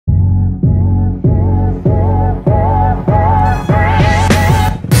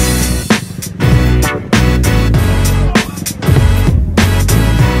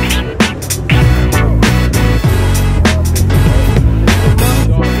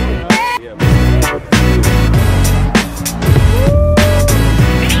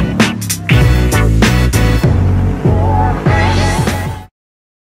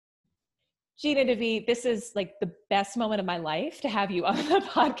Gina DeVee, this is like the best moment of my life to have you on the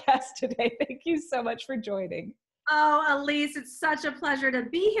podcast today. Thank you so much for joining. Oh, Elyse, it's such a pleasure to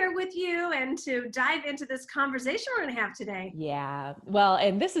be here with you and to dive into this conversation we're going to have today. Yeah. Well,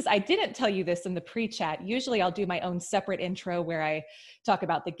 and I didn't tell you this in the pre-chat. Usually I'll do my own separate intro where I talk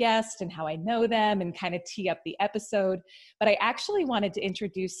about the guest and how I know them and kind of tee up the episode. But I actually wanted to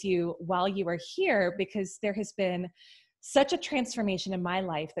introduce you while you are here because there has been such a transformation in my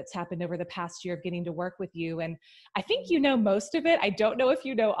life that's happened over the past year of getting to work with you. And I think you know most of it. I don't know if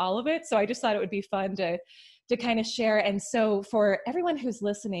you know all of it. So I just thought it would be fun to kind of share. And so for everyone who's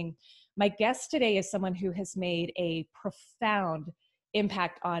listening, my guest today is someone who has made a profound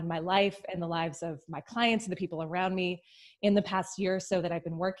impact on my life and the lives of my clients and the people around me in the past year or so that I've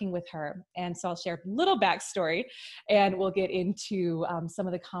been working with her. And so I'll share a little backstory and we'll get into some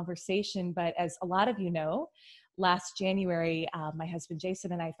of the conversation. But as a lot of you know, last January, my husband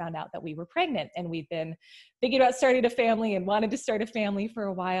Jason and I found out that we were pregnant, and we'd been thinking about starting a family and wanted to start a family for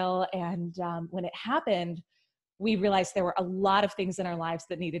a while. And when it happened, we realized there were a lot of things in our lives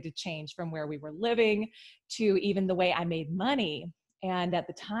that needed to change, from where we were living to even the way I made money. And at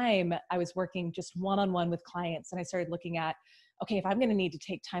the time, I was working just one-on-one with clients, and I started looking at, okay, if I'm going to need to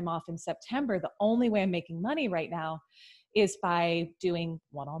take time off in September, the only way I'm making money right now is by doing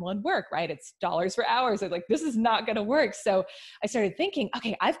one-on-one work, right? It's dollars for hours. I'm like, this is not going to work. So I started thinking,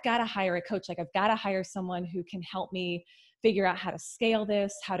 okay, I've got to hire a coach. Like, I've got to hire someone who can help me figure out how to scale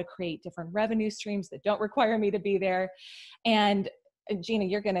this, how to create different revenue streams that don't require me to be there. And Gina,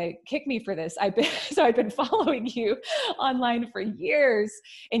 you're going to kick me for this. I've been following you online for years,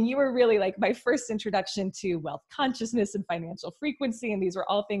 and you were really like my first introduction to wealth consciousness and financial frequency. And these were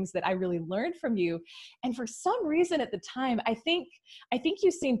all things that I really learned from you. And for some reason at the time, I think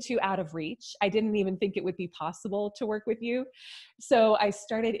you seemed too out of reach. I didn't even think it would be possible to work with you. So I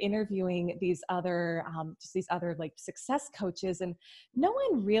started interviewing these other like success coaches, and no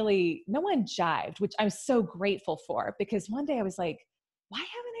one jived, which I'm so grateful for, because one day I was like, why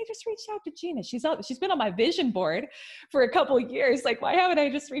haven't I just reached out to Gina? She's been on my vision board for a couple of years. Like, why haven't I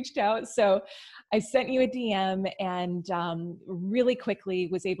just reached out? So I sent you a DM and really quickly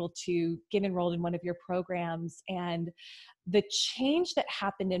was able to get enrolled in one of your programs. And the change that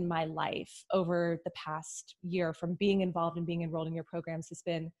happened in my life over the past year from being involved and being enrolled in your programs has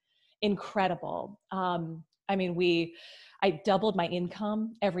been incredible. I doubled my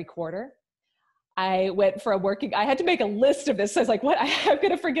income every quarter. I went from I had to make a list of this. So I was like, I'm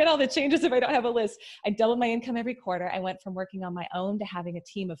going to forget all the changes if I don't have a list. I doubled my income every quarter. I went from working on my own to having a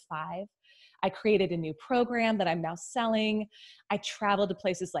team of 5. I created a new program that I'm now selling. I traveled to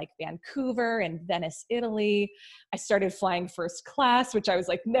places like Vancouver and Venice, Italy. I started flying first class, which I was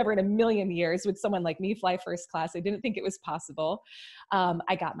like, never in a million years would someone like me fly first class. I didn't think it was possible.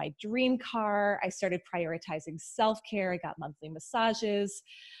 I got my dream car. I started prioritizing self-care. I got monthly massages.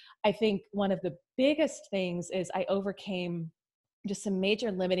 I think one of the biggest things is I overcame just some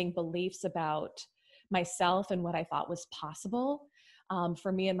major limiting beliefs about myself and what I thought was possible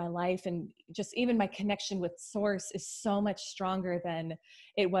for me in my life. And just even my connection with source is so much stronger than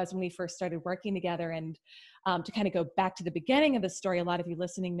it was when we first started working together. And to kind of go back to the beginning of the story, a lot of you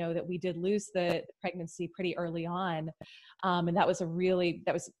listening know that we did lose the pregnancy pretty early on. And that was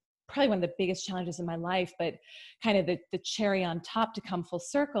probably one of the biggest challenges in my life. But kind of the cherry on top to come full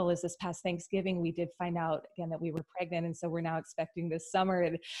circle is this past Thanksgiving, we did find out again that we were pregnant. And so we're now expecting this summer.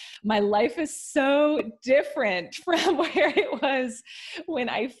 And my life is so different from where it was when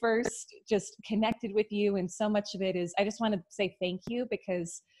I first just connected with you. And so much of it is, I just want to say thank you,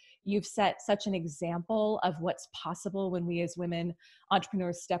 because you've set such an example of what's possible when we as women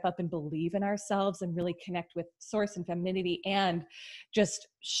entrepreneurs step up and believe in ourselves and really connect with source and femininity and just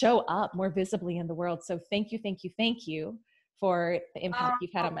show up more visibly in the world. So thank you, thank you, thank you for the impact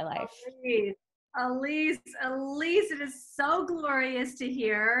you've had on my life. Elyse, it is so glorious to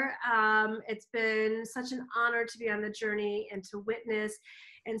hear. It's been such an honor to be on the journey and to witness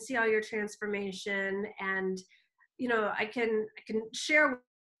and see all your transformation. And, I can share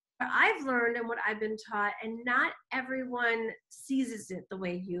I've learned and what I've been taught, and not everyone seizes it the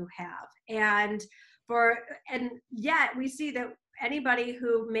way you have. And yet we see that anybody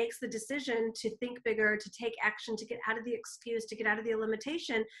who makes the decision to think bigger, to take action, to get out of the excuse, to get out of the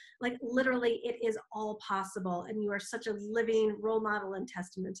limitation, like literally it is all possible. And you are such a living role model and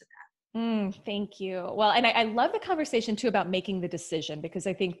testament to that. Thank you. Well, and I love the conversation too about making the decision, because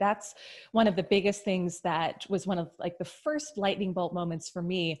I think that's one of the biggest things that was one of like the first lightning bolt moments for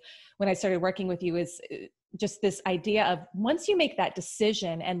me when I started working with you is just this idea of once you make that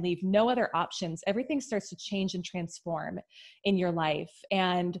decision and leave no other options, everything starts to change and transform in your life.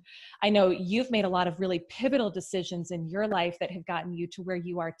 And I know you've made a lot of really pivotal decisions in your life that have gotten you to where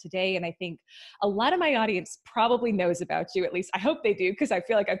you are today. And I think a lot of my audience probably knows about you, at least I hope they do, because I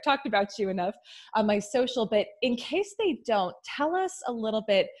feel like I've talked about you enough on my social. But in case they don't, tell us a little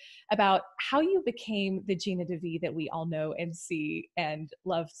bit about how you became the Gina DeVee that we all know and see and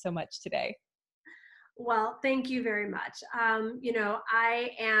love so much today. Well, thank you very much. I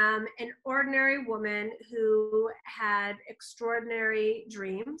am an ordinary woman who had extraordinary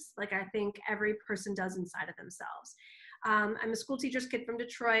dreams, like I think every person does inside of themselves. I'm a school teacher's kid from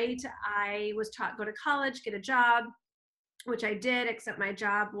Detroit. I was taught go to college, get a job, which I did, except my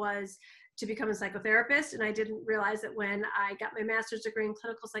job was to become a psychotherapist. And I didn't realize that when I got my master's degree in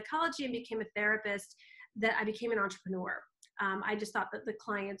clinical psychology and became a therapist, that I became an entrepreneur. I just thought that the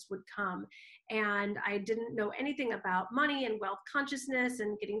clients would come, and I didn't know anything about money and wealth consciousness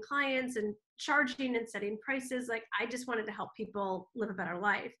and getting clients and charging and setting prices. Like, I just wanted to help people live a better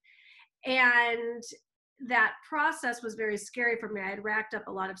life. And that process was very scary for me. I had racked up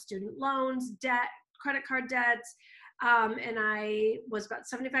a lot of student loans, debt, credit card debts, and I was about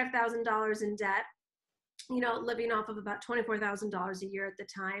 $75,000 in debt, living off of about $24,000 a year at the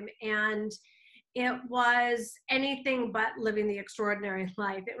time. And it was anything but living the extraordinary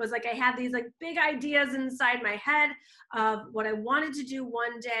life. It was like I had these like big ideas inside my head of what I wanted to do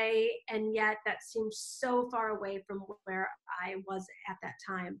one day, and yet that seemed so far away from where I was at that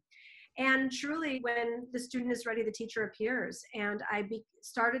time. And truly, when the student is ready, the teacher appears. And I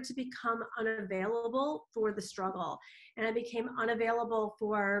started to become unavailable for the struggle. And I became unavailable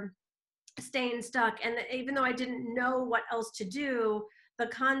for staying stuck. And even though I didn't know what else to do, the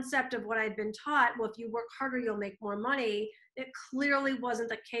concept of what I'd been taught, well, if you work harder, you'll make more money, it clearly wasn't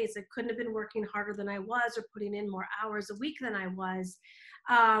the case. I couldn't have been working harder than I was or putting in more hours a week than I was.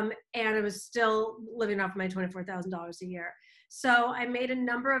 And I was still living off my $24,000 a year. So I made a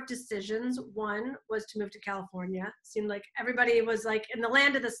number of decisions. One was to move to California. It seemed like everybody was like in the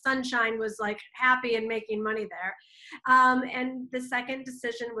land of the sunshine, was like happy and making money there. And the second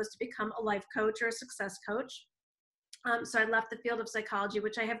decision was to become a life coach or a success coach. So I left the field of psychology,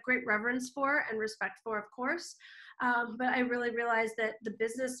 which I have great reverence for and respect for, of course. But I really realized that the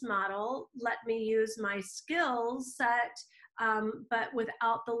business model let me use my skill set, but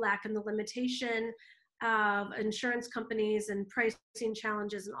without the lack and the limitation of insurance companies and pricing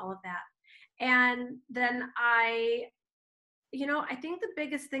challenges and all of that. And then I think the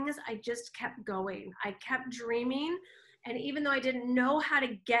biggest thing is I just kept going. I kept dreaming. And even though I didn't know how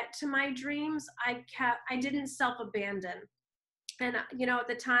to get to my dreams, I didn't self-abandon. And, at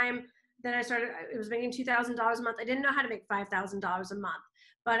the time that I started, it was making $2,000 a month. I didn't know how to make $5,000 a month,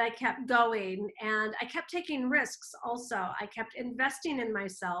 but I kept going, and I kept taking risks also. I kept investing in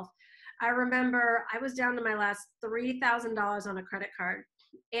myself. I remember I was down to my last $3,000 on a credit card,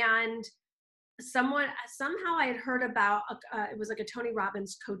 and somehow I had heard about it was like a Tony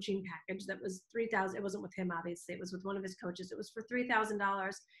Robbins coaching package that was $3,000. It wasn't with him, obviously. It was with one of his coaches. It was for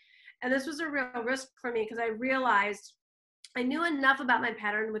 $3,000. And this was a real risk for me, because I realized I knew enough about my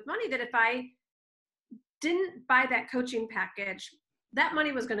pattern with money that if I didn't buy that coaching package, that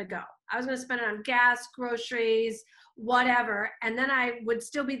money was going to go. I was going to spend it on gas, groceries, whatever. And then I would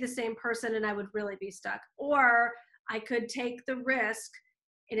still be the same person, and I would really be stuck. Or I could take the risk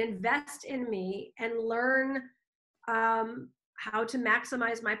and invest in me and learn how to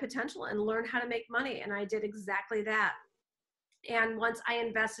maximize my potential and learn how to make money. And I did exactly that. And once I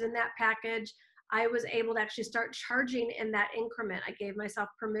invested in that package, I was able to actually start charging in that increment. I gave myself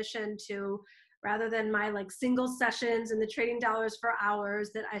permission to, rather than my like single sessions and the trading dollars for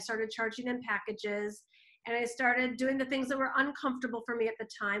hours, that I started charging in packages. And I started doing the things that were uncomfortable for me at the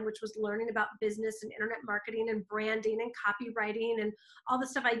time, which was learning about business and internet marketing and branding and copywriting and all the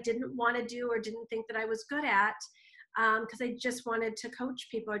stuff I didn't want to do or didn't think that I was good at, because I just wanted to coach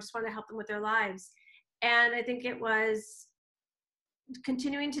people. I just wanted to help them with their lives. And I think it was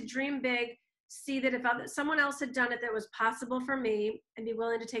continuing to dream big, see that if someone else had done it that was possible for me, and be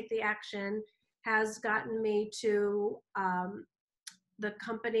willing to take the action, has gotten me to the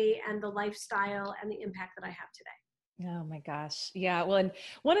company and the lifestyle and the impact that I have today. Oh my gosh. Yeah. Well, and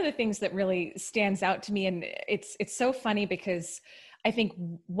one of the things that really stands out to me, and it's so funny because I think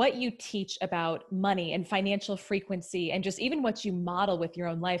what you teach about money and financial frequency, and just even what you model with your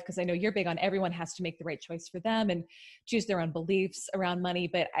own life, because I know you're big on everyone has to make the right choice for them and choose their own beliefs around money.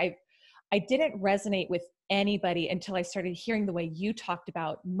 But I didn't resonate with anybody until I started hearing the way you talked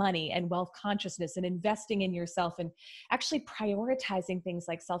about money and wealth consciousness and investing in yourself and actually prioritizing things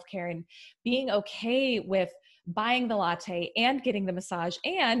like self-care and being okay with buying the latte and getting the massage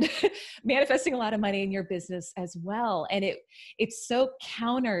and manifesting a lot of money in your business as well. And it's so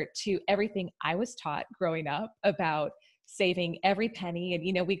counter to everything I was taught growing up about saving every penny. And,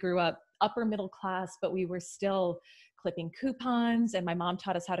 you know, we grew up upper middle class, but we were still clipping coupons. And my mom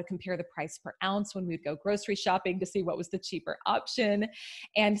taught us how to compare the price per ounce when we'd go grocery shopping to see what was the cheaper option.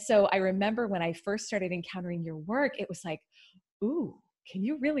 And so I remember when I first started encountering your work, it was like, ooh, can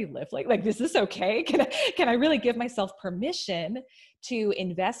you really live like, is this okay? Can I really give myself permission to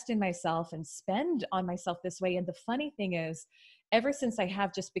invest in myself and spend on myself this way? And the funny thing is, ever since I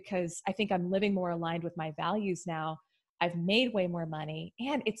have, just because I think I'm living more aligned with my values now, I've made way more money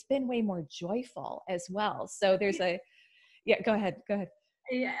and it's been way more joyful as well. So there's yeah, go ahead.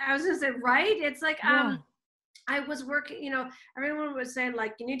 Yeah, I was gonna say, right? It's like, Yeah. I was working, everyone was saying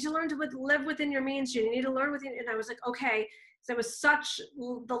like, you need to learn to live within your means. You need to learn within, and I was like, okay. So I was such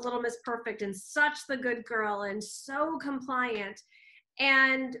the little Miss Perfect and such the good girl and so compliant.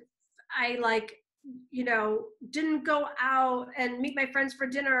 And I like, didn't go out and meet my friends for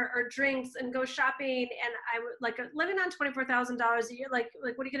dinner or drinks and go shopping. And I would like living on $24,000 a year. Like,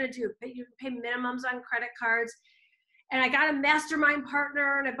 what are you going to do? You pay minimums on credit cards. And I got a mastermind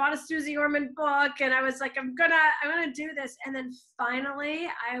partner and I bought a Susie Orman book. And I was like, I'm gonna do this. And then finally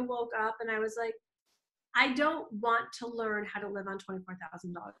I woke up and I was like, I don't want to learn how to live on $24,000 a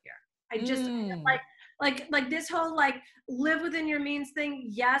year. I just like this whole like live within your means thing.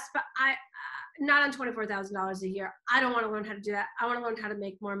 Yes, but I not on $24,000 a year. I don't want to learn how to do that. I want to learn how to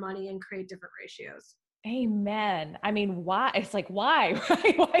make more money and create different ratios. Amen. I mean, why? It's like, why,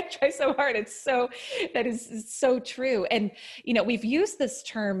 right? Why try so hard? That is so true. And, we've used this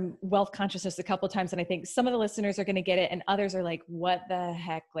term wealth consciousness a couple of times. And I think some of the listeners are going to get it and others are like, what the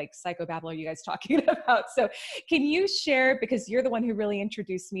heck, like psychobabble are you guys talking about? So can you share, because you're the one who really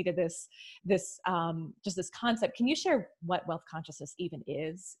introduced me to this concept. Can you share what wealth consciousness even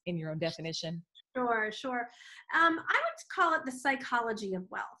is in your own definition? Sure. I would call it the psychology of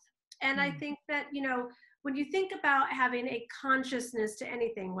wealth. And I think that, when you think about having a consciousness to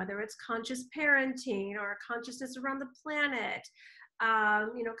anything, whether it's conscious parenting or consciousness around the planet,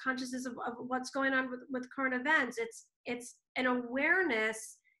 consciousness of what's going on with current events, it's an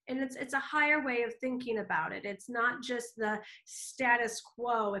awareness and it's a higher way of thinking about it. It's not just the status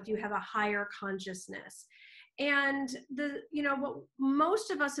quo if you have a higher consciousness. And what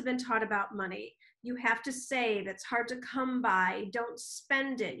most of us have been taught about money, you have to save, it's hard to come by, don't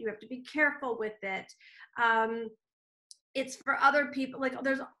spend it, you have to be careful with it. It's for other people. Like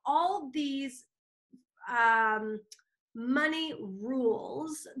there's all these money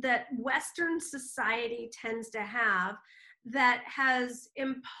rules that Western society tends to have that has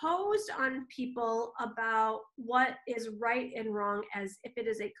imposed on people about what is right and wrong as if it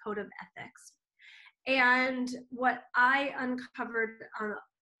is a code of ethics. And what I uncovered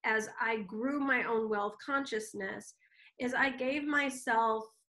as I grew my own wealth consciousness is I gave myself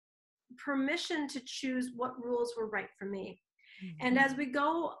permission to choose what rules were right for me. Mm-hmm. And as we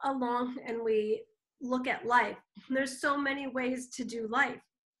go along and we look at life, there's so many ways to do life.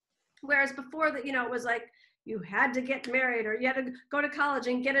 Whereas before that, it was like, you had to get married or you had to go to college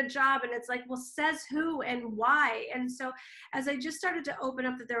and get a job. And it's like, well, says who and why? And so as I just started to open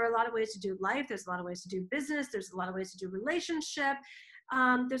up that there are a lot of ways to do life, there's a lot of ways to do business, there's a lot of ways to do relationship,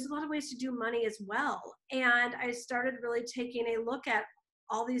 there's a lot of ways to do money as well. And I started really taking a look at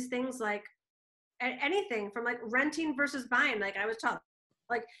all these things, like anything from like renting versus buying. Like I was taught,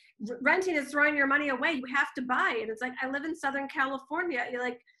 like renting is throwing your money away. You have to buy. And it's like, I live in Southern California. You're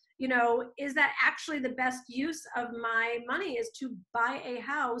like, is that actually the best use of my money, is to buy a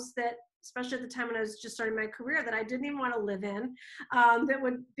house that, especially at the time when I was just starting my career, that I didn't even want to live in, that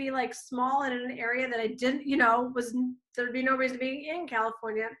would be like small and in an area that I didn't, there'd be no reason to be in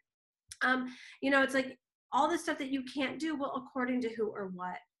California. It's like all this stuff that you can't do, well, according to who or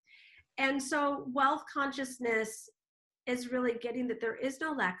what. And so wealth consciousness is really getting that there is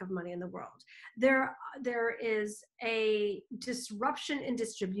no lack of money in the world. There is a disruption in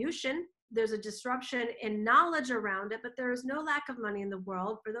distribution. There's a disruption in knowledge around it, but there is no lack of money in the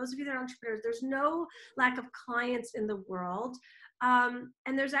world. For those of you that are entrepreneurs, there's no lack of clients in the world. And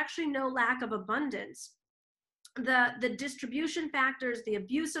there's actually no lack of abundance. The distribution factors, the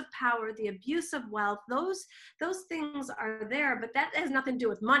abuse of power, the abuse of wealth, those things are there, but that has nothing to do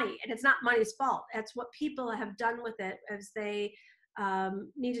with money, and it's not money's fault. That's what people have done with it as they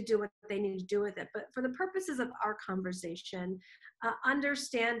need to do what they need to do with it. But for the purposes of our conversation,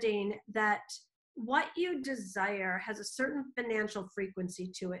 understanding that what you desire has a certain financial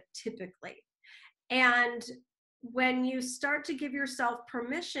frequency to it typically. And when you start to give yourself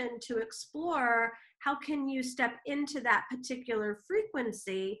permission to explore how can you step into that particular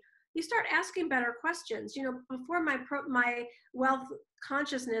frequency, you start asking better questions. You know, before my wealth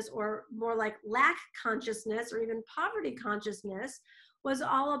consciousness, or more like lack consciousness or even poverty consciousness, was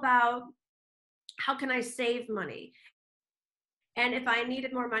all about how can I save money? And if I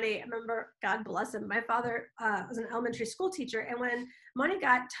needed more money, I remember, God bless him, my father was an elementary school teacher. And when money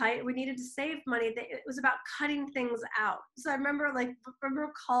got tight, we needed to save money. It was about cutting things out. So I remember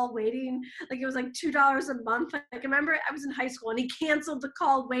call waiting, like it was like $2 a month. Like I remember I was in high school and he canceled the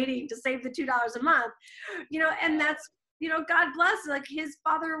call waiting to save the $2 a month, you know, and that's, you know, God bless, like his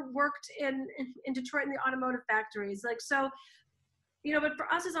father worked in Detroit in the automotive factories. Like, so, you know, but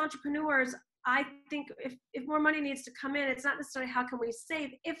for us as entrepreneurs, I think if more money needs to come in, it's not necessarily how can we save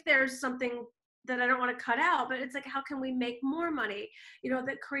if there's something that I don't want to cut out, but it's like, how can we make more money, you know,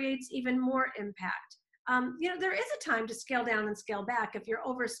 that creates even more impact. You know, there is a time to scale down and scale back if you're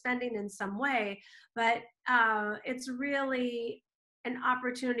overspending in some way, but it's really an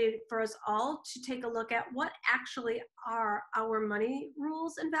opportunity for us all to take a look at what actually are our money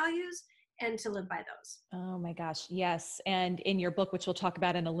rules and values, and to live by those. Oh my gosh. Yes. And in your book, which we'll talk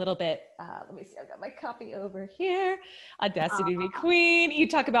about in a little bit, let me see, I've got my copy over here, Audacity to be Queen. You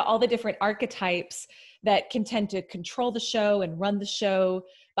talk about all the different archetypes that can tend to control the show and run the show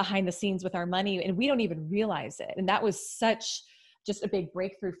behind the scenes with our money. And we don't even realize it. And that was such just a big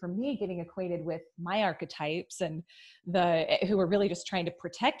breakthrough for me, getting acquainted with my archetypes and who were really just trying to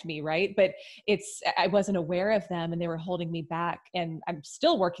protect me. Right. But I wasn't aware of them and they were holding me back, and I'm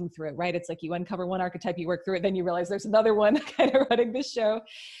still working through it. Right. It's like you uncover one archetype, you work through it, then you realize there's another one kind of running the show.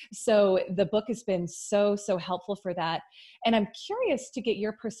 So the book has been so helpful for that. And I'm curious to get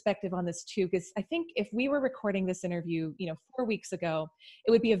your perspective on this too, because I think if we were recording this interview, 4 weeks ago,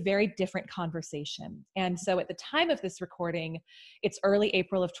 it would be a very different conversation. And so at the time of this recording, it's early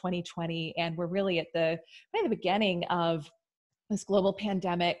April of 2020, and we're really at the beginning of this global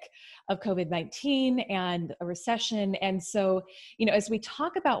pandemic of COVID-19 and a recession. And so, as we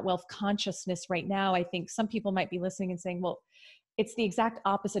talk about wealth consciousness right now, I think some people might be listening and saying, well, it's the exact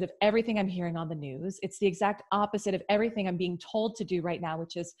opposite of everything I'm hearing on the news. It's the exact opposite of everything I'm being told to do right now,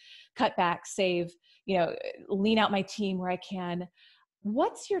 which is cut back, save, lean out my team where I can.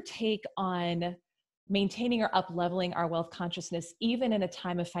 What's your take on maintaining or up-leveling our wealth consciousness, even in a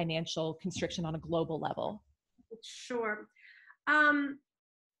time of financial constriction on a global level? Sure.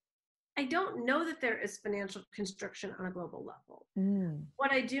 I don't know that there is financial constriction on a global level.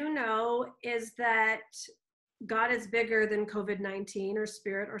 What I do know is that God is bigger than COVID-19 or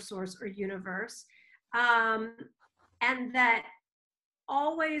spirit or source or universe. And that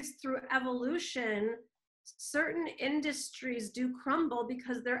always through evolution, certain industries do crumble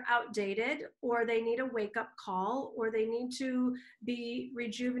because they're outdated, or they need a wake-up call, or they need to be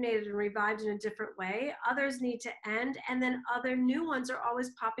rejuvenated and revived in a different way. Others need to end, and then other new ones are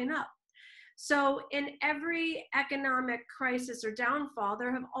always popping up. So in every economic crisis or downfall,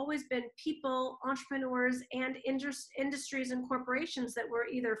 there have always been people, entrepreneurs, and industries and corporations that were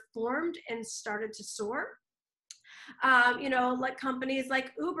either formed and started to soar. Like companies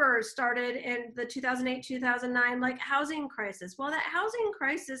like Uber started in the 2008-2009 like housing crisis. Well, that housing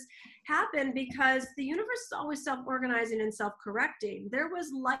crisis happened because the universe is always self-organizing and self-correcting. There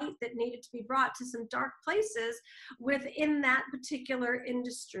was light that needed to be brought to some dark places within that particular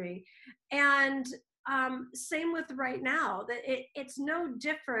industry. And same with right now, that it's no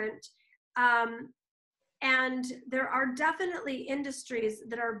different. And there are definitely industries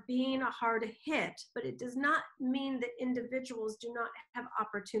that are being a hard hit, but it does not mean that individuals do not have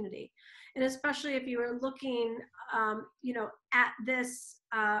opportunity. And especially if you are looking, at this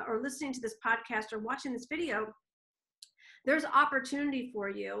or listening to this podcast or watching this video, there's opportunity for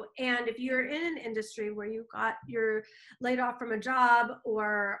you. And if you're in an industry where you're laid off from a job,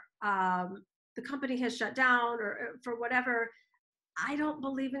 or the company has shut down, or for whatever, I don't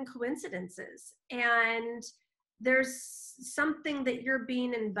believe in coincidences. And there's something that you're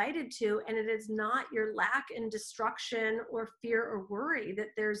being invited to, and it is not your lack and destruction or fear or worry, that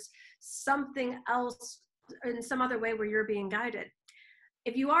there's something else in some other way where you're being guided.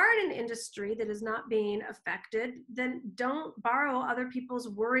 If you are in an industry that is not being affected, then don't borrow other people's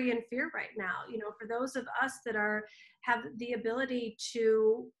worry and fear right now. For those of us that have the ability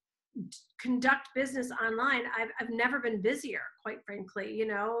to conduct business online, I've never been busier, quite frankly.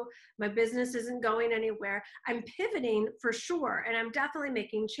 My business isn't going anywhere. I'm pivoting for sure, and I'm definitely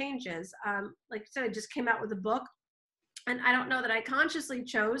making changes. Like I said, I just came out with a book And I don't know that I consciously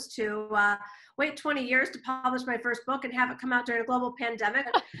chose to wait 20 years to publish my first book and have it come out during a global pandemic.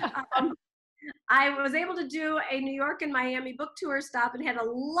 Um, I was able to do a New York and Miami book tour stop and had a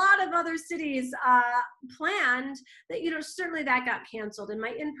lot of other cities planned that, certainly that got canceled. And my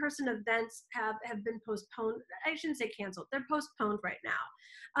in-person events have been postponed. I shouldn't say canceled. They're postponed right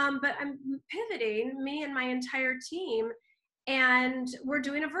now. But I'm pivoting, me and my entire team, and we're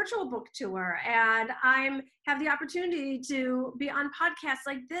doing a virtual book tour, and have the opportunity to be on podcasts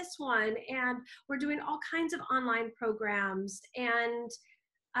like this one, and we're doing all kinds of online programs. And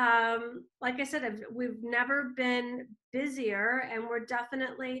like I said, we've never been busier, and we're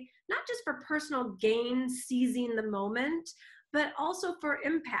definitely not just for personal gain, seizing the moment, but also for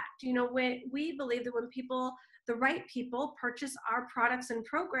impact. We believe that when the right people purchase our products and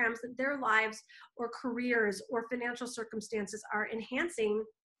programs, that their lives or careers or financial circumstances are enhancing.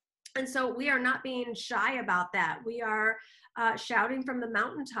 And so we are not being shy about that. We are shouting from the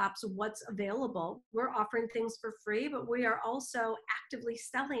mountaintops what's available. We're offering things for free, but we are also actively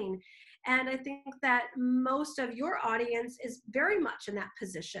selling. And I think that most of your audience is very much in that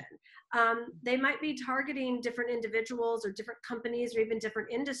position. They might be targeting different individuals or different companies or even different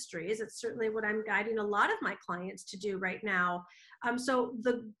industries. It's certainly what I'm guiding a lot of my clients to do right now. So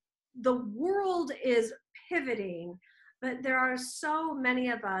the world is pivoting, but there are so many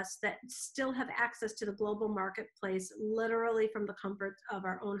of us that still have access to the global marketplace, literally from the comfort of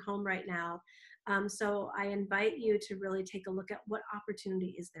our own home right now. So I invite you to really take a look at what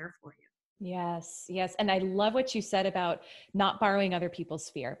opportunity is there for you. Yes, yes. And I love what you said about not borrowing other people's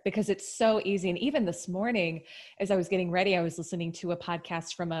fear, because it's so easy. And even this morning, as I was getting ready, I was listening to a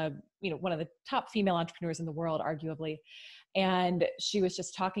podcast from one of the top female entrepreneurs in the world, arguably. And she was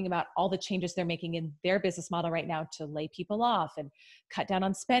just talking about all the changes they're making in their business model right now to lay people off and cut down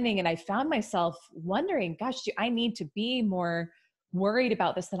on spending. And I found myself wondering, gosh, do I need to be more worried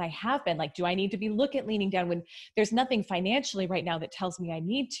about this than I have been? Like, do I need to be leaning down when there's nothing financially right now that tells me I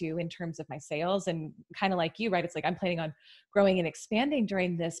need to in terms of my sales? And kind of like you, right? It's like, I'm planning on growing and expanding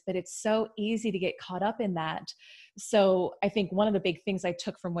during this, but it's so easy to get caught up in that. So I think one of the big things I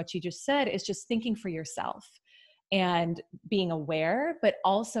took from what you just said is just thinking for yourself and being aware, but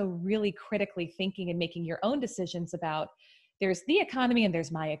also really critically thinking and making your own decisions about, there's the economy and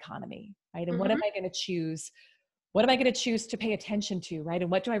there's my economy, right? And what am I going to choose? What am I going to choose to pay attention to, right?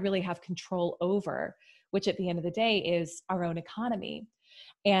 And what do I really have control over, which at the end of the day is our own economy.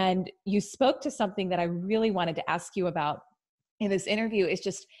 And you spoke to something that I really wanted to ask you about in this interview, is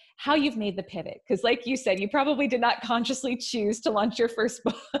just how you've made the pivot. Because like you said, you probably did not consciously choose to launch your first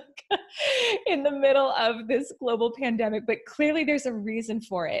book in the middle of this global pandemic, but clearly there's a reason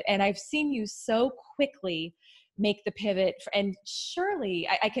for it. And I've seen you so quickly make the pivot. And surely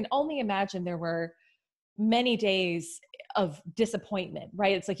I can only imagine there were many days of disappointment,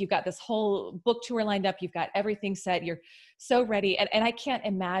 right? It's like you've got this whole book tour lined up, you've got everything set, you're so ready. And I can't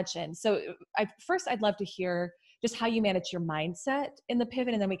imagine. So I'd love to hear just how you manage your mindset in the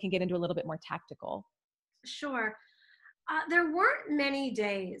pivot, and then we can get into a little bit more tactical. Sure. There weren't many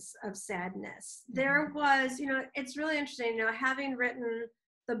days of sadness. There was, it's really interesting, having written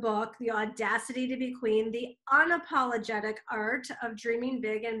the book, The Audacity to Be Queen, the unapologetic art of dreaming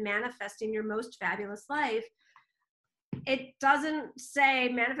big and manifesting your most fabulous life. It doesn't say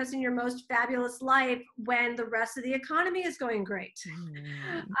manifesting your most fabulous life when the rest of the economy is going great,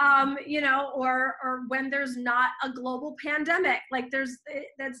 or when there's not a global pandemic. Like that's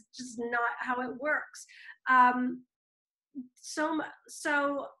just not how it works. So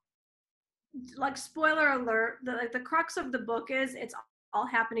like, spoiler alert, the crux of the book is it's all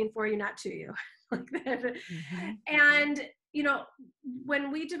happening for you, not to you. Like that. And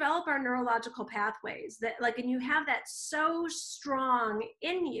when we develop our neurological pathways, that and you have that so strong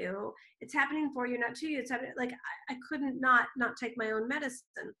in you, it's happening for you, not to you. It's happening, like I couldn't not take my own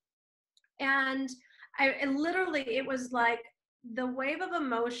medicine. And it was like the wave of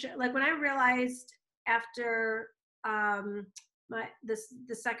emotion. Like when I realized after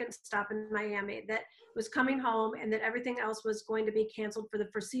the second stop in Miami that was coming home and that everything else was going to be canceled for the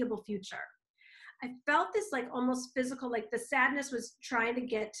foreseeable future, I felt this like almost physical, like the sadness was trying to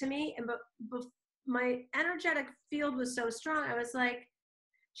get to me. But my energetic field was so strong. I was like,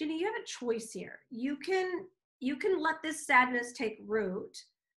 Gina, you have a choice here. You can let this sadness take root,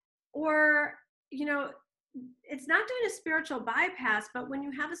 or, it's not doing a spiritual bypass, but when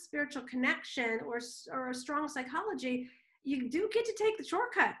you have a spiritual connection or a strong psychology, you do get to take the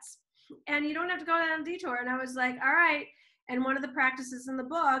shortcuts and you don't have to go down a detour. And I was like, all right. And one of the practices in the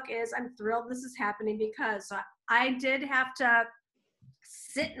book is, I'm thrilled this is happening, because I did have to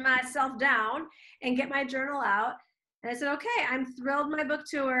sit myself down and get my journal out And I said, okay, I'm thrilled my book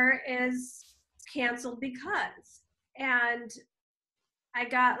tour is canceled because, and I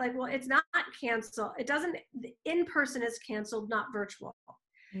got like, well, it's not canceled. It doesn't, in person is canceled, not virtual.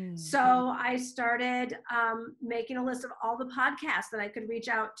 Mm. So I started making a list of all the podcasts that I could reach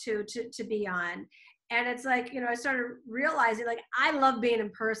out to be on. And it's like, I started realizing like, I love being in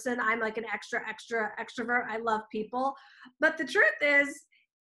person. I'm like an extrovert. I love people. But the truth is,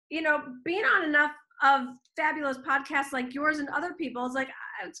 being on enough of fabulous podcasts like yours and other people is like,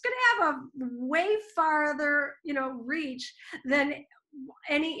 it's going to have a way farther, reach than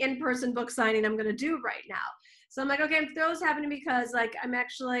any in-person book signing I'm going to do right now. So I'm like, okay, I'm thrilled this happening because like, I'm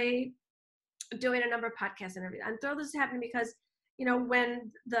actually doing a number of podcast interviews. I'm thrilled this is happening because,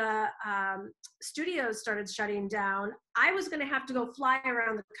 when the studios started shutting down, I was going to have to go fly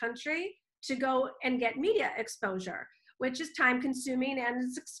around the country to go and get media exposure, which is time consuming and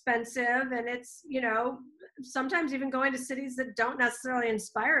it's expensive. And it's, sometimes even going to cities that don't necessarily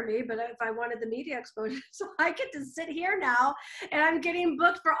inspire me, but if I wanted the media exposure, so I get to sit here now and I'm getting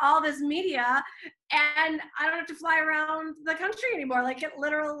booked for all this media and I don't have to fly around the country anymore. Like it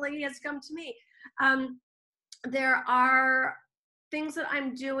literally has come to me. There are things that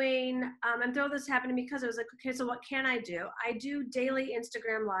I'm doing, and though this happened because I was like, okay, so what can I do? I do daily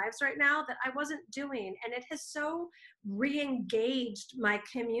Instagram lives right now that I wasn't doing, and it has so re-engaged my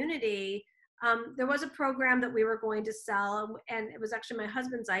community. There was a program that we were going to sell, and it was actually my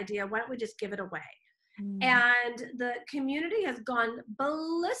husband's idea. Why don't we just give it away? And the community has gone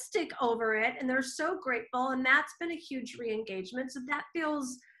ballistic over it, and they're so grateful, and that's been a huge re-engagement. So that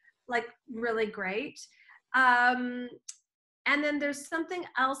feels like really great. And then there's something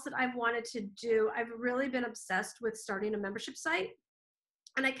else that I've wanted to do. I've really been obsessed with starting a membership site.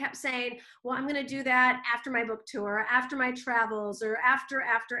 And I kept saying, well, I'm going to do that after my book tour, after my travels, or after.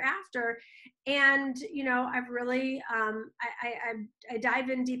 And, I've really, I dive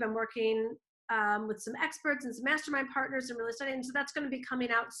in deep. I'm working with some experts and some mastermind partners and really studying. So that's going to be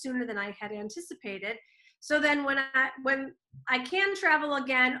coming out sooner than I had anticipated. So then when I can travel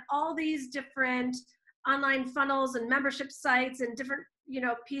again, all these different online funnels and membership sites and different,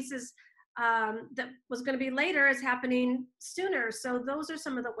 pieces that was going to be later is happening sooner. So those are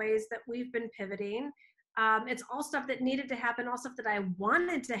some of the ways that we've been pivoting. It's all stuff that needed to happen, all stuff that I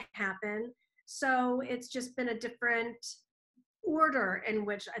wanted to happen. So it's just been a different order in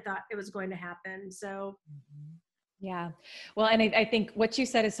which I thought it was going to happen. So yeah. Well, and I think what you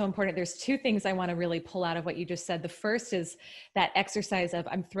said is so important. There's two things I want to really pull out of what you just said. The first is that exercise of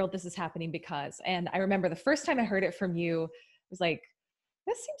I'm thrilled this is happening because, and I remember the first time I heard it from you, it was like,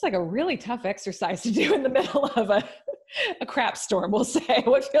 this seems like a really tough exercise to do in the middle of a crap storm, we'll say,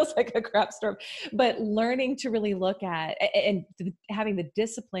 what feels like a crap storm, but learning to really look at and having the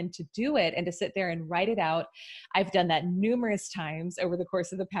discipline to do it and to sit there and write it out. I've done that numerous times over the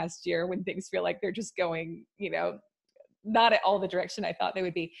course of the past year when things feel like they're just going, not at all the direction I thought they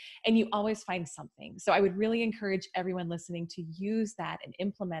would be. And you always find something. So I would really encourage everyone listening to use that and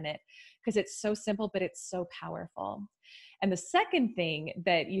implement it because it's so simple, but it's so powerful. And the second thing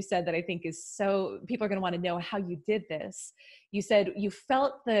that you said that I think is so, people are going to want to know how you did this. You said you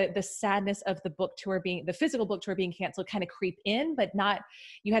felt the sadness of the physical book tour being canceled kind of creep in, but not,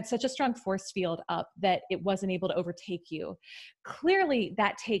 you had such a strong force field up that it wasn't able to overtake you. Clearly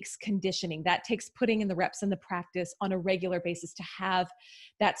that takes conditioning, that takes putting in the reps and the practice on a regular basis to have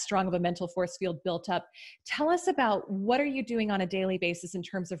that strong of a mental force field built up. Tell us about what are you doing on a daily basis in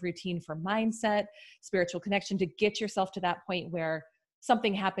terms of routine for mindset, spiritual connection to get yourself to that point where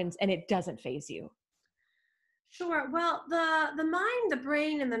something happens and it doesn't faze you. Sure. Well, the mind, the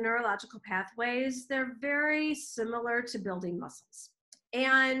brain, and the neurological pathways, they're very similar to building muscles.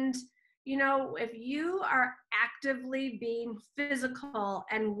 And, if you are actively being physical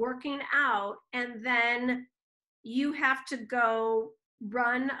and working out, and then you have to go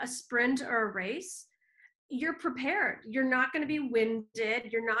run a sprint or a race, you're prepared. You're not going to be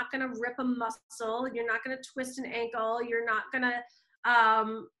winded. You're not going to rip a muscle. You're not going to twist an ankle. You're not going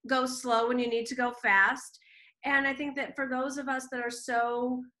to go slow when you need to go fast. And I think that for those of us that are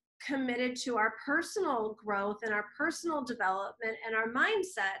so committed to our personal growth and our personal development and our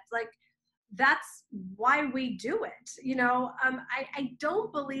mindset, like that's why we do it. I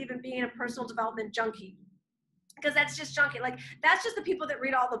don't believe in being a personal development junkie because that's just junkie. Like that's just the people that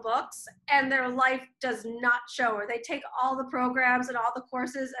read all the books and their life does not show, or they take all the programs and all the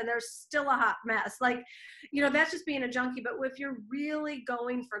courses and they're still a hot mess. Like, that's just being a junkie. But if you're really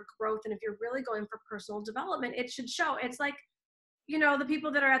going for growth and if you're really going for personal development, it should show. It's like, the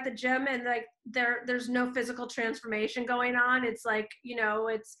people that are at the gym and like there's no physical transformation going on. It's like,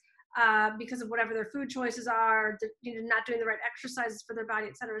 it's because of whatever their food choices are, not doing the right exercises for their body,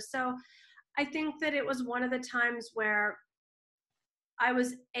 et cetera. So I think that it was one of the times where I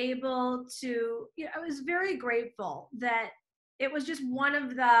was able to, I was very grateful that it was just one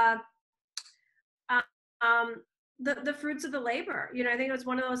of um, the fruits of the labor. I think it was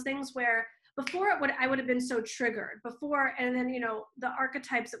one of those things where before I would have been so triggered before. And then, the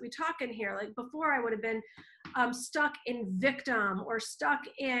archetypes that we talk in here, like before I would have been stuck in victim or stuck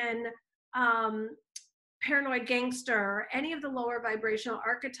in paranoid gangster, or any of the lower vibrational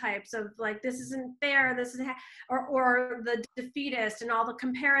archetypes of like, this isn't fair, this is, or the defeatist and all the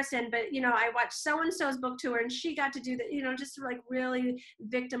comparison. But, I watched so-and-so's book tour and she got to do that, just like really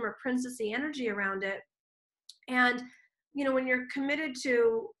victim or princessy energy around it. And, when you're committed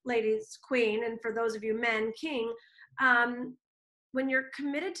to, ladies, queen, and for those of you men, king, when you're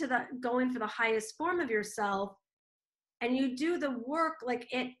committed to going for the highest form of yourself, and you do the work, like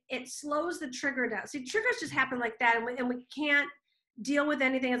it slows the trigger down. See, triggers just happen like that, and we can't deal with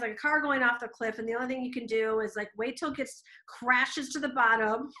anything. It's like a car going off the cliff, and the only thing you can do is like wait till it crashes to the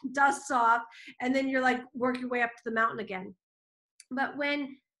bottom, dusts off, and then you're like work your way up to the mountain again. But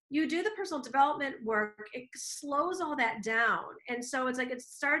when you do the personal development work, it slows all that down. And so it's like it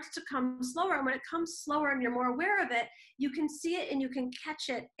starts to come slower. And when it comes slower and you're more aware of it, you can see it and you can catch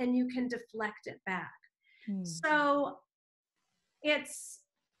it and you can deflect it back. So it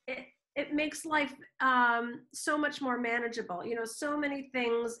makes life so much more manageable. So many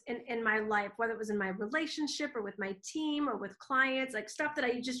things in my life, whether it was in my relationship or with my team or with clients, like stuff that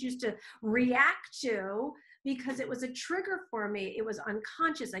I just used to react to because it was a trigger for me. It was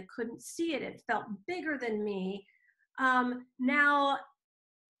unconscious. I couldn't see it. It felt bigger than me. Now,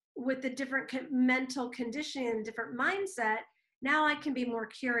 with the different mental conditioning and different mindset, now I can be more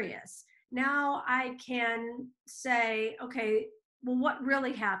curious. Now I can say, okay, well, what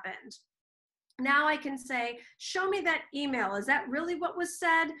really happened? Now I can say, show me that email. Is that really what was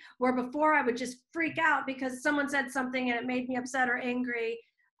said? Where before I would just freak out because someone said something and it made me upset or angry.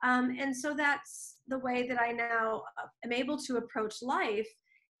 And so that's the way that I now am able to approach life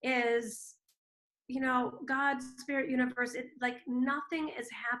is, God, spirit, universe, like nothing is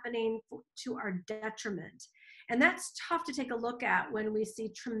happening to our detriment. And that's tough to take a look at when we see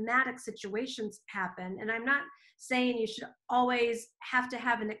traumatic situations happen. And I'm not saying you should always have to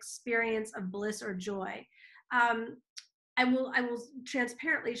have an experience of bliss or joy. I will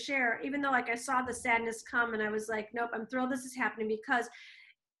transparently share, even though like I saw the sadness come and I was like, nope, I'm thrilled this is happening, because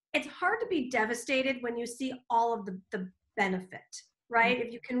it's hard to be devastated when you see all of the benefit, right?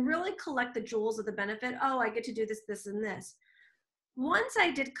 If you can really collect the jewels of the benefit, oh, I get to do this, this, and this. Once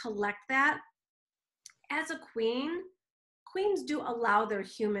I did collect that, as a queen, queens do allow their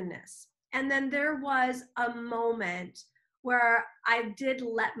humanness. And then there was a moment where I did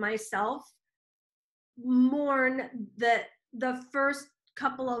let myself mourn the first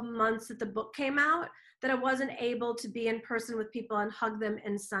couple of months that the book came out, that I wasn't able to be in person with people and hug them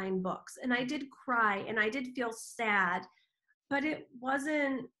and sign books. And I did cry and I did feel sad, but it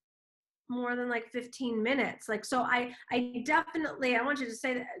wasn't more than like 15 minutes. Like, so I definitely, I want you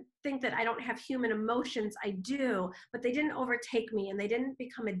to think that I don't have human emotions. I do, but they didn't overtake me and they didn't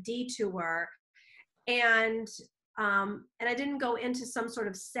become a detour. And I didn't go into some sort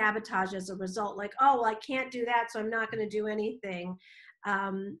of sabotage as a result, like, oh, well, I can't do that, so I'm not going to do anything.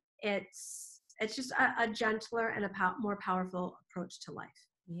 It's just a gentler and more powerful approach to life.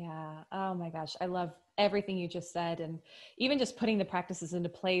 Yeah. Oh my gosh. I love everything you just said. And even just putting the practices into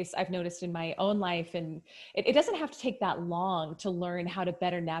place, I've noticed in my own life, and it doesn't have to take that long to learn how to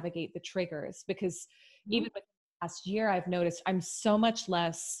better navigate the triggers, because even with the past year, I've noticed I'm just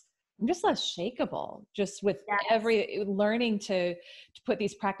less shakeable, just with learning to put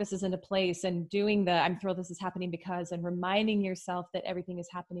these practices into place and doing I'm thrilled this is happening because, and reminding yourself that everything is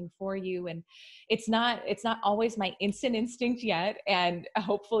happening for you. And it's not always my instant instinct yet. And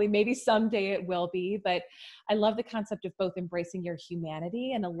hopefully maybe someday it will be, but I love the concept of both embracing your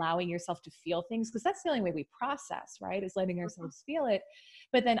humanity and allowing yourself to feel things, because that's the only way we process, right? Is letting ourselves feel it,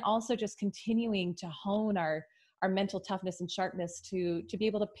 but then also just continuing to hone our mental toughness and sharpness to be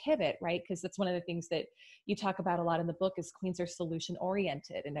able to pivot, right? Because that's one of the things that you talk about a lot in the book is queens are solution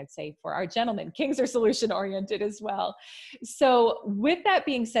oriented. And I'd say for our gentlemen, kings are solution oriented as well. So with that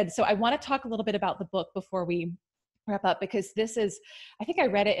being said, so I want to talk a little bit about the book before we wrap up, because I think I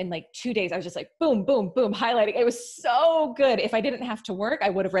read it in like 2 days. I was just like, boom, boom, boom, highlighting. It was so good. If I didn't have to work, I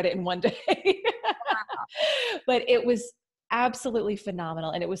would have read it in one day. But it was absolutely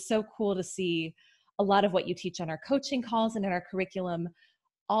phenomenal. And it was so cool to see a lot of what you teach on our coaching calls and in our curriculum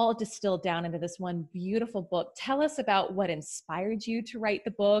all distilled down into this one beautiful book. Tell us about what inspired you to write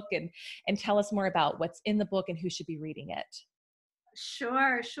the book, and tell us more about what's in the book and who should be reading it.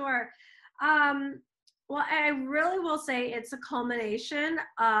 Sure, sure. Um, well, I really will say it's a culmination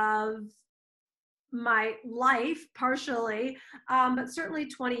of my life partially, but certainly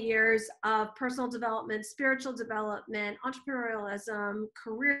 20 years of personal development, spiritual development, entrepreneurialism,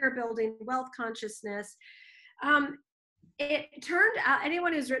 career building, wealth consciousness. Um, it turned out,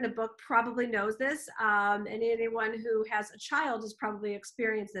 anyone who's written a book probably knows this, and anyone who has a child has probably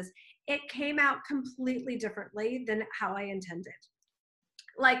experienced this. It came out completely differently than how I intended.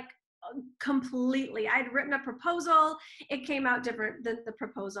 Like, completely. I'd written a proposal. It came out different than the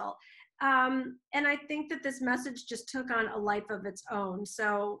proposal. And I think that this message just took on a life of its own.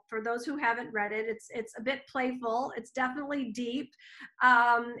 So for those who haven't read it, it's a bit playful. It's definitely deep.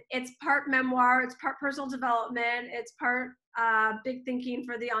 It's part memoir. It's part personal development. It's part big thinking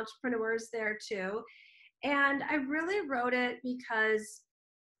for the entrepreneurs there too. And I really wrote it because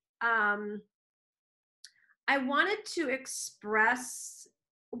I wanted to express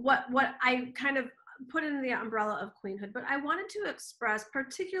what I kind of put in the umbrella of queenhood, but I wanted to express,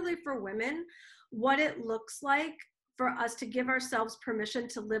 particularly for women, what it looks like for us to give ourselves permission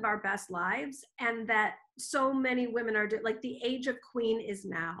to live our best lives, and that so many women are like, the age of queen is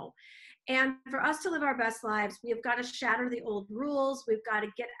now. And for us to live our best lives, we have got to shatter the old rules. We've got to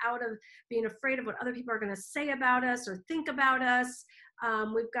get out of being afraid of what other people are going to say about us or think about us.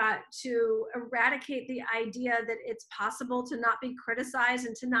 We've got to eradicate the idea that it's possible to not be criticized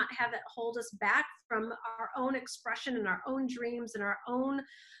and to not have it hold us back from our own expression and our own dreams and our own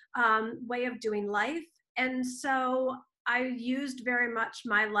way of doing life. And so I used very much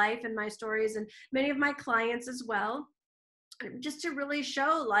my life and my stories, and many of my clients as well, just to really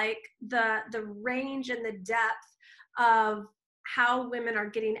show like the range and the depth of how women are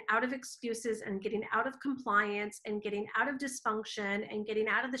getting out of excuses and getting out of compliance and getting out of dysfunction and getting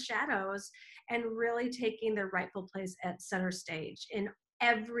out of the shadows and really taking their rightful place at center stage in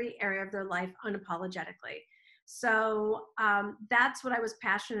every area of their life unapologetically. So that's what I was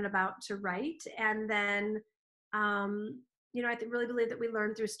passionate about to write. And then, you know, I really believe that we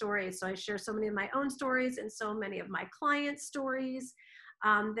learn through stories. So I share so many of my own stories and so many of my clients' stories.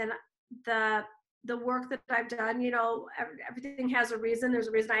 Then the work that I've done, you know, everything has a reason. There's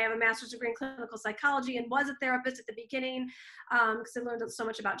a reason I have a master's degree in clinical psychology and was a therapist at the beginning, because I learned so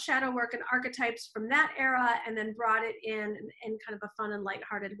much about shadow work and archetypes from that era, and then brought it in kind of a fun and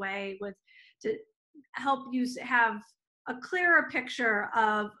lighthearted way to help you have a clearer picture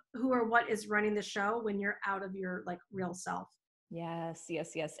of who or what is running the show when you're out of your like real self. Yes,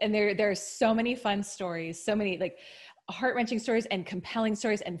 yes, yes. And there's so many fun stories, so many like heart-wrenching stories and compelling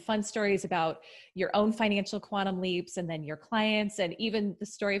stories and fun stories about your own financial quantum leaps, and then your clients, and even the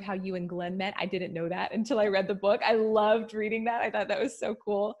story of how you and Glenn met. I didn't know that until I read the book. I loved reading that. I thought that was so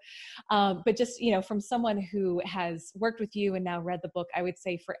cool. But just, you know, from someone who has worked with you and now read the book, I would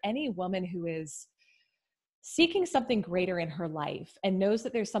say for any woman who is seeking something greater in her life and knows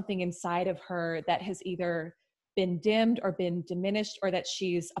that there's something inside of her that has either been dimmed or been diminished, or that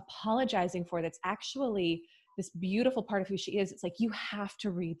she's apologizing for, that's actually this beautiful part of who she is, it's like, you have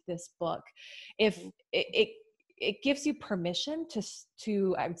to read this book. If it gives you permission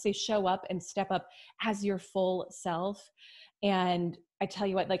to, I would say, show up and step up as your full self. And I tell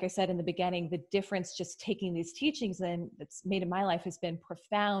you what, like I said in the beginning, the difference just taking these teachings in that's made in my life has been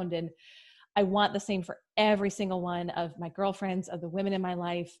profound. And I want the same for every single one of my girlfriends, of the women in my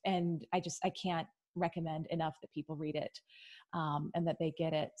life. And I can't recommend enough that people read it, and that they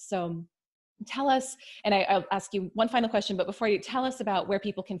get it. So tell us, and I'll ask you one final question, but before you, tell us about where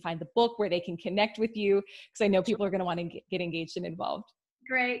people can find the book, where they can connect with you, because I know people are going to want to get engaged and involved.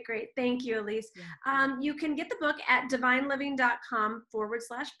 Great. Thank you, Elyse. You can get the book at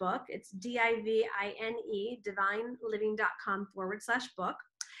divineliving.com/book. It's DIVINE, divineliving.com/book.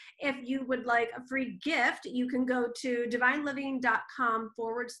 If you would like a free gift, you can go to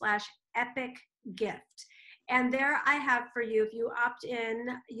divineliving.com/epic gift. And there I have for you, if you opt in,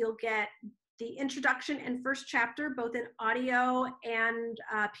 you'll get the introduction and first chapter, both in audio and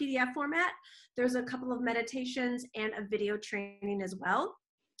PDF format. There's a couple of meditations and a video training as well.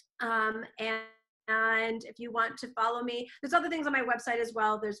 And if you want to follow me, there's other things on my website as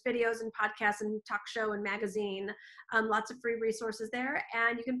well. There's videos and podcasts and talk show and magazine, lots of free resources there.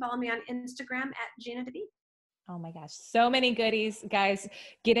 And you can follow me on Instagram at Gina DeVee. Oh my gosh, so many goodies, guys.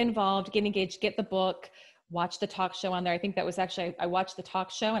 Get involved, get engaged, get the book. watch the talk show on there. I think that was actually, I watched the talk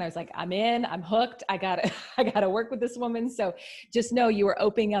show and I was like, I'm in, I'm hooked. I gotta work with this woman. So just know you are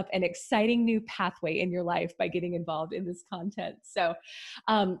opening up an exciting new pathway in your life by getting involved in this content. So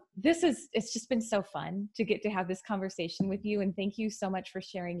it's just been so fun to get to have this conversation with you. And thank you so much for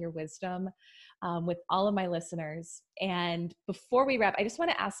sharing your wisdom with all of my listeners. And before we wrap, I just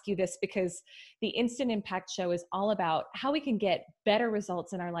want to ask you this, because the Instant Impact Show is all about how we can get better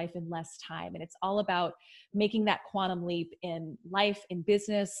results in our life in less time. And it's all about making that quantum leap in life, in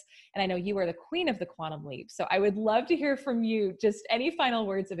business. And I know you are the queen of the quantum leap. So I would love to hear from you, just any final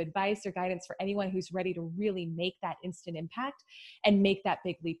words of advice or guidance for anyone who's ready to really make that instant impact and make that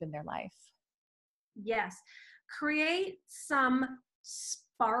big leap in their life. Yes. Create some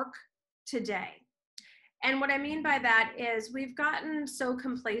spark today. And what I mean by that is we've gotten so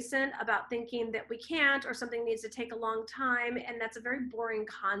complacent about thinking that we can't, or something needs to take a long time. And that's a very boring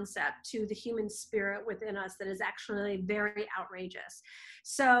concept to the human spirit within us that is actually very outrageous.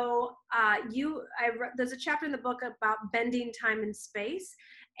 So there's a chapter in the book about bending time and space.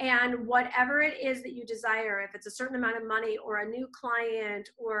 And whatever it is that you desire, if it's a certain amount of money or a new client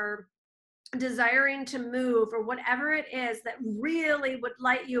or desiring to move or whatever it is that really would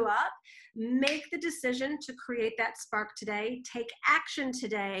light you up, make the decision to create that spark today, take action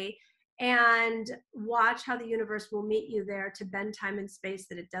today, and watch how the universe will meet you there to bend time and space,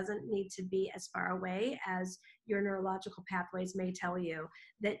 that it doesn't need to be as far away as your neurological pathways may tell you,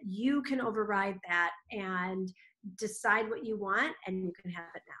 that you can override that and decide what you want, and you can have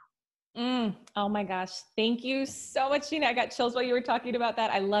it now. Oh my gosh. Thank you so much, Gina. I got chills while you were talking about that.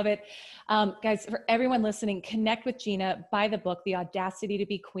 I love it. Guys, for everyone listening, connect with Gina, buy the book, The Audacity to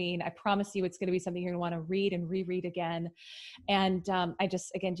Be Queen. I promise you it's going to be something you're going to want to read and reread again. And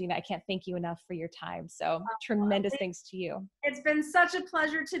again, Gina, I can't thank you enough for your time. So tremendous thanks to you. It's been such a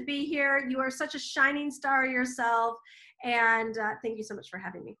pleasure to be here. You are such a shining star yourself. And thank you so much for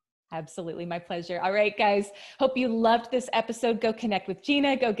having me. Absolutely. My pleasure. All right, guys. Hope you loved this episode. Go connect with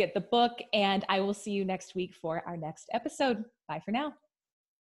Gina, go get the book, and I will see you next week for our next episode. Bye for now.